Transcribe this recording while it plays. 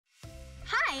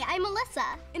Hi, I'm Melissa.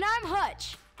 And I'm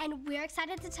Hutch. And we're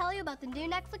excited to tell you about the new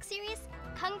Netflix series,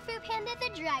 Kung Fu Panda the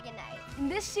Dragon Knight. In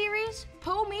this series,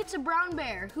 Po meets a brown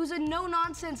bear who's a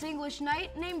no-nonsense English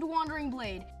knight named Wandering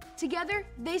Blade. Together,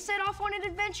 they set off on an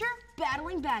adventure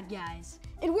battling bad guys.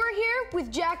 And we're here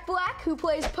with Jack Black, who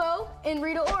plays Po, and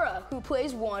Rita Ora, who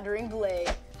plays Wandering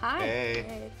Blade. Hi.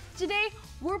 Hey. Today,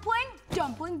 we're playing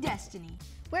Dumpling Destiny.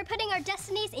 We're putting our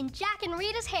destinies in Jack and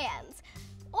Rita's hands.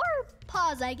 Or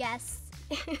paws, I guess.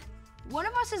 One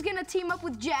of us is gonna team up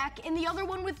with Jack and the other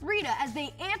one with Rita as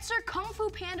they answer Kung Fu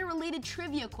Panda related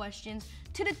trivia questions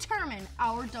to determine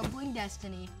our dumpling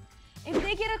destiny. If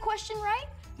they get a question right,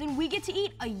 then we get to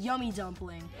eat a yummy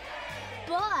dumpling.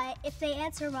 But if they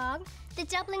answer wrong, the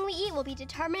dumpling we eat will be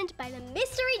determined by the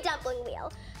mystery dumpling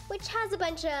wheel, which has a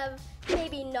bunch of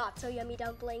maybe not so yummy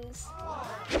dumplings.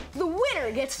 The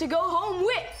winner gets to go home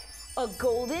with a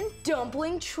golden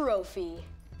dumpling trophy.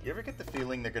 You ever get the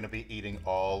feeling they're gonna be eating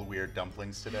all weird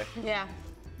dumplings today? Yeah.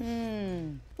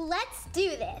 Let's do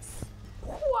this.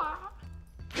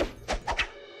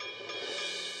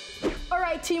 All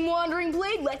right, Team Wandering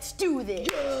Blade, let's do this.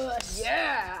 Yes.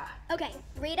 Yeah. Okay,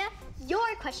 Rita,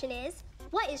 your question is,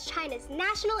 what is China's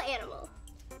national animal?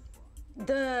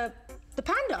 The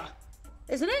panda,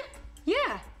 isn't it?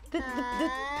 Yeah, the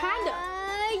panda.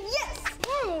 Yes!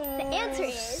 The answer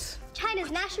is,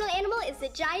 China's national animal is the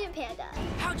giant panda.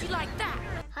 How'd you like that?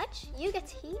 Hutch, you get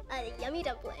to eat a yummy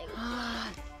dumpling.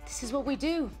 This is what we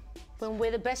do when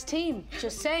we're the best team.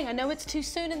 Just saying, I know it's too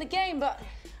soon in the game, but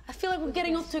I feel like we're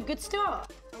getting off to a good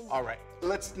start. All right,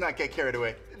 let's not get carried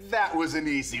away. That was an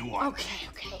easy one. Okay.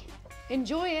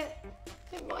 Enjoy it.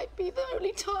 It might be the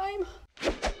only time.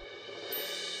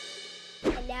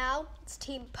 And now, it's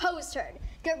Team Po's turn.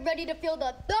 Get ready to feel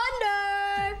the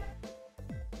thunder!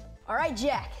 All right,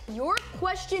 Jack, your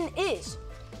question is,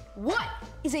 what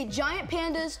is a giant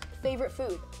panda's favorite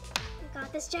food? You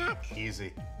got this, Jack.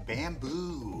 Easy.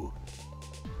 Bamboo.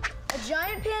 A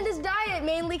giant panda's diet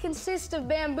mainly consists of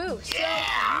bamboo. So you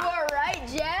are right,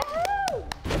 Jack.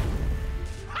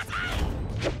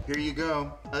 Here you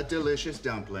go, a delicious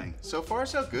dumpling. So far,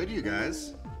 so good, you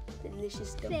guys.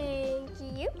 Delicious dumpling.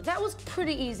 Thank you. That was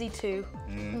pretty easy too.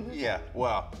 Yeah,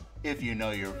 well, if you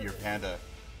know your panda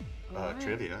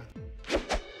trivia.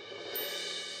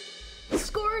 The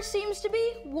score seems to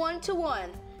be 1-1,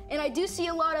 and I do see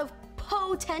a lot of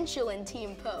potential in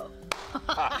Team Po.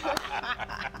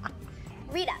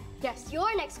 Rita. Yes.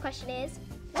 Your next question is,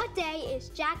 what day is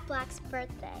Jack Black's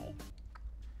birthday?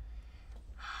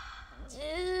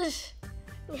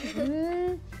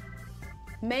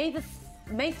 May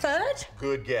 3rd?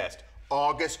 Good guess.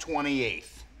 August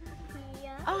 28th.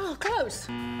 Yeah. Oh, close.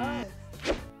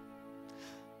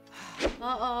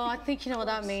 Uh-oh, I think you know what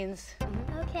that means.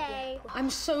 Okay. I'm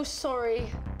so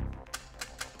sorry.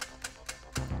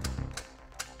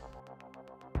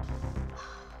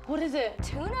 What is it?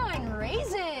 Tuna and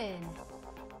raisin.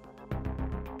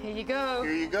 Here you go.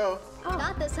 Here you go.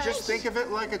 Got this, Hutch. Just think of it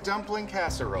like a dumpling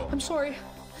casserole. I'm sorry.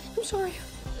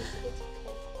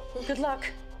 Good luck.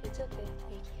 It's okay.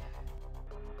 Thank you.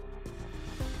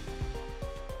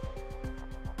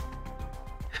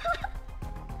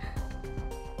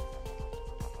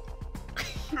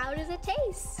 How does it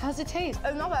taste? How's it taste?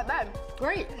 It's not that bad.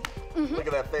 Great. Look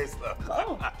at that face, though.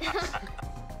 Oh.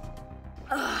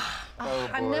 Oh,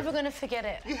 I'm boy. never gonna forget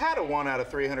it. You had a 1 out of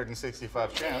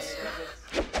 365 chance.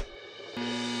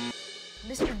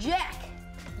 Mr. Jack,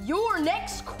 your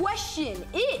next question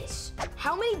is,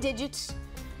 how many digits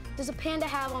does a panda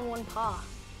have on one paw?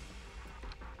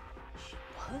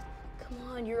 What? Come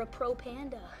on, you're a pro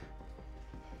panda.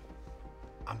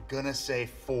 I'm gonna say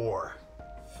 4.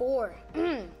 4.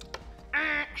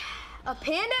 A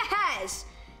panda has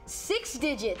 6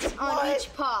 digits on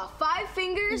each paw, 5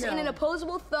 fingers and an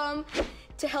opposable thumb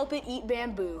to help it eat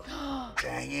bamboo.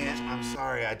 Dang it, I'm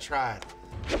sorry, I tried.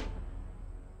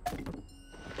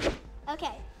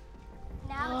 Okay.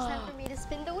 Now it's time for me to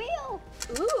spin the wheel.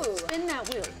 Ooh. Spin that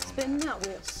wheel. Spin that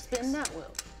wheel. Spin that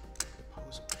wheel.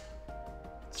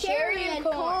 Cherry and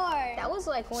corn. That was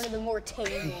like one of the more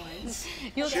tame ones.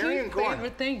 Your Cherry two and corn.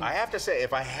 favorite things. I have to say,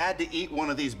 if I had to eat one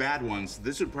of these bad ones,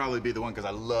 this would probably be the one because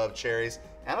I love cherries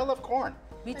and I love corn.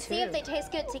 Me Let's too. see if they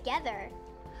taste good together.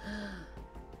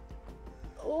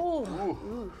 Oh.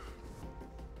 Ooh.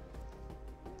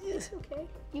 It's okay.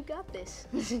 You got this.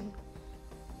 Okay.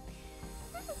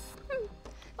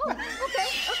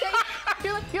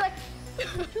 You're like,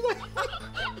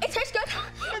 it tastes good.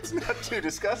 It's not too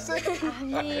disgusting.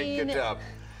 I mean, Good job.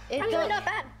 Actually, not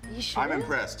bad. You sure? I'm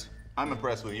impressed. I'm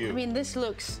impressed with you. I mean, this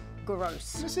looks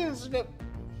gross. This is,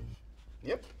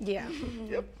 yep, Yeah.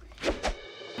 yep.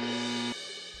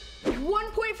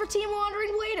 1 point for Team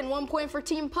Wandering Blade and 1 point for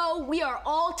Team Poe. We are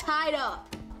all tied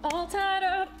up. All tied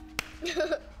up.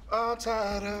 All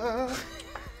tied up.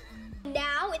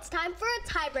 Now it's time for a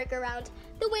tiebreaker round.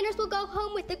 The winners will go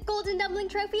home with the golden dumpling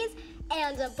trophies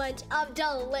and a bunch of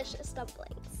delicious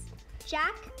dumplings.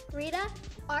 Jack, Rita,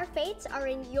 our fates are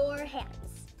in your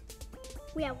hands.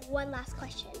 We have one last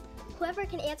question. Whoever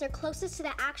can answer closest to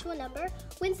the actual number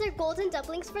wins their golden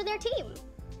dumplings for their team.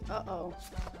 Uh-oh.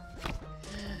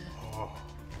 Oh.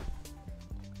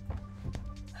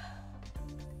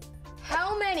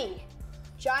 How many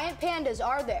giant pandas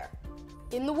are there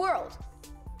in the world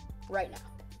right now?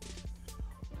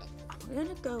 I'm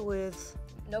gonna go with,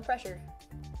 No pressure.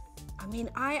 I mean,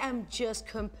 I am just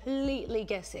completely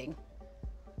guessing.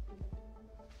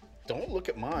 Don't look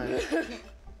at mine.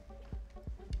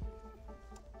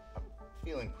 I'm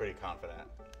feeling pretty confident.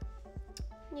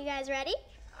 You guys ready?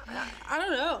 I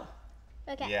don't know.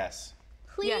 Okay. Yes.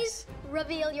 Please Yes.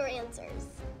 reveal your answers.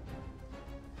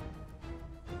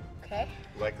 Okay.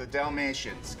 Like the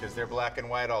Dalmatians, because they're black and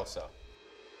white also.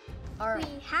 All right.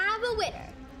 We have a winner.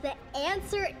 The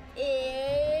answer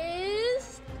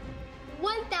is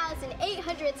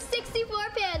 1,864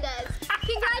 pandas.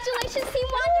 Congratulations, Team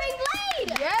Wandering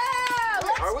Blade! Yeah!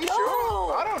 Let's Are we go!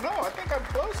 sure? I don't know. I think I'm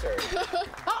closer.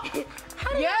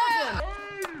 Yeah!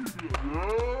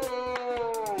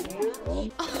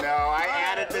 No, I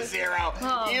added the 0.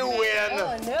 You win.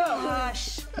 Oh no!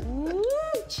 Gosh. Woo!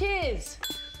 Cheers.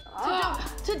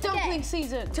 To dumpling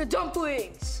season. To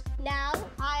dumplings. Now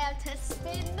I have to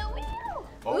spin the wheel.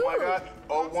 Oh my God.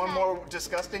 Oh, That's one fine. more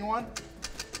disgusting one?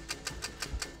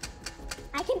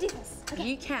 I can do this. Okay.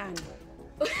 You can.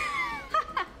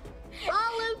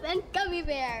 Olive and gummy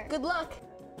bear. Good luck.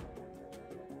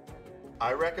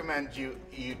 I recommend you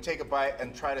take a bite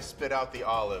and try to spit out the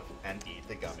olive and eat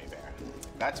the gummy bear.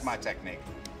 That's my technique.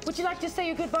 Would you like to say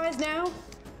your goodbyes now?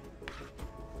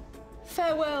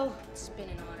 Farewell. It's been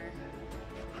an honor.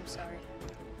 I'm sorry.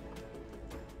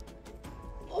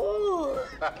 Oh,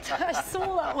 I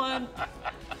saw that one.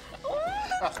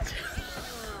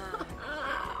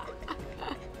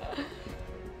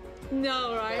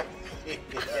 No, right?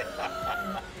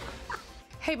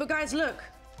 Hey, but guys, look.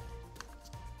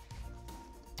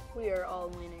 We are all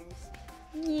winners.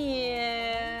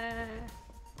 Yeah.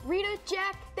 Rita,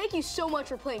 Jack, thank you so much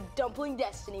for playing Dumpling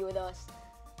Destiny with us.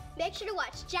 Make sure to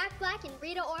watch Jack Black and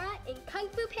Rita Ora in Kung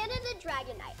Fu Panda the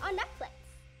Dragon Knight on Netflix.